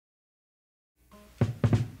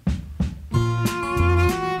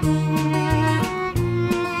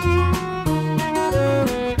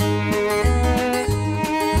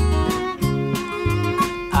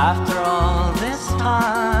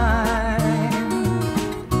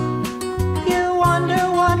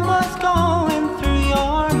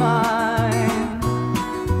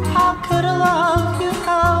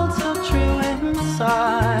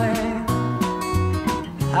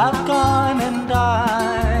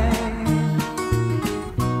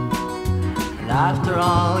After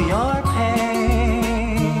all your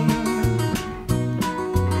pain,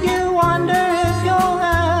 you wonder if you'll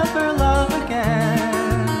ever love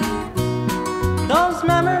again. Those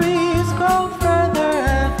memories grow further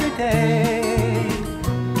every day.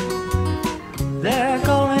 They're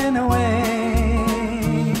going away.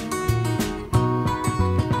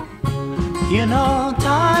 You know,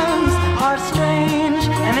 times are strange,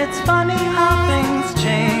 and it's funny how things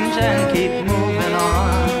change and keep moving on.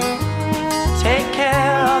 Take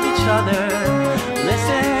care of each other.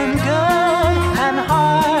 Listen good and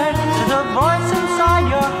hard to the voice inside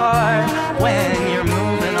your heart when you're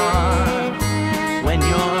moving on. When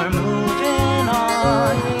you're moving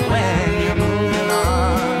on. When you're moving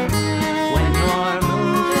on. When you're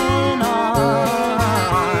moving on.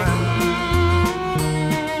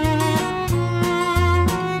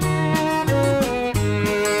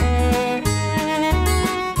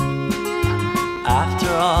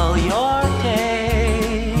 After all your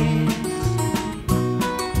days,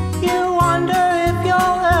 you wonder if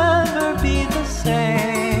you'll ever be the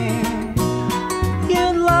same.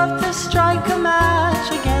 You'd love to strike a match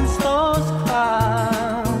against those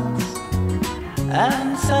clouds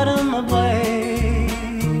and set them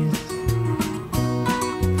ablaze.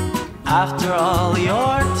 After all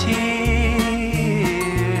your tears,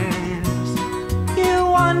 you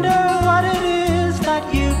wonder what it is that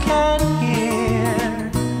you can hear.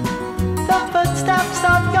 The footsteps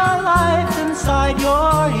of your life inside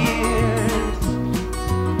your ears,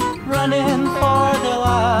 running for their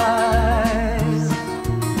lives.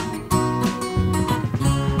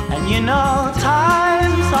 And you know,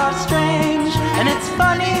 times are strange, and it's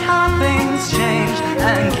funny how things change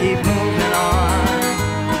and keep moving on.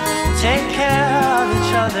 Take care of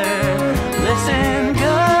each other. Listen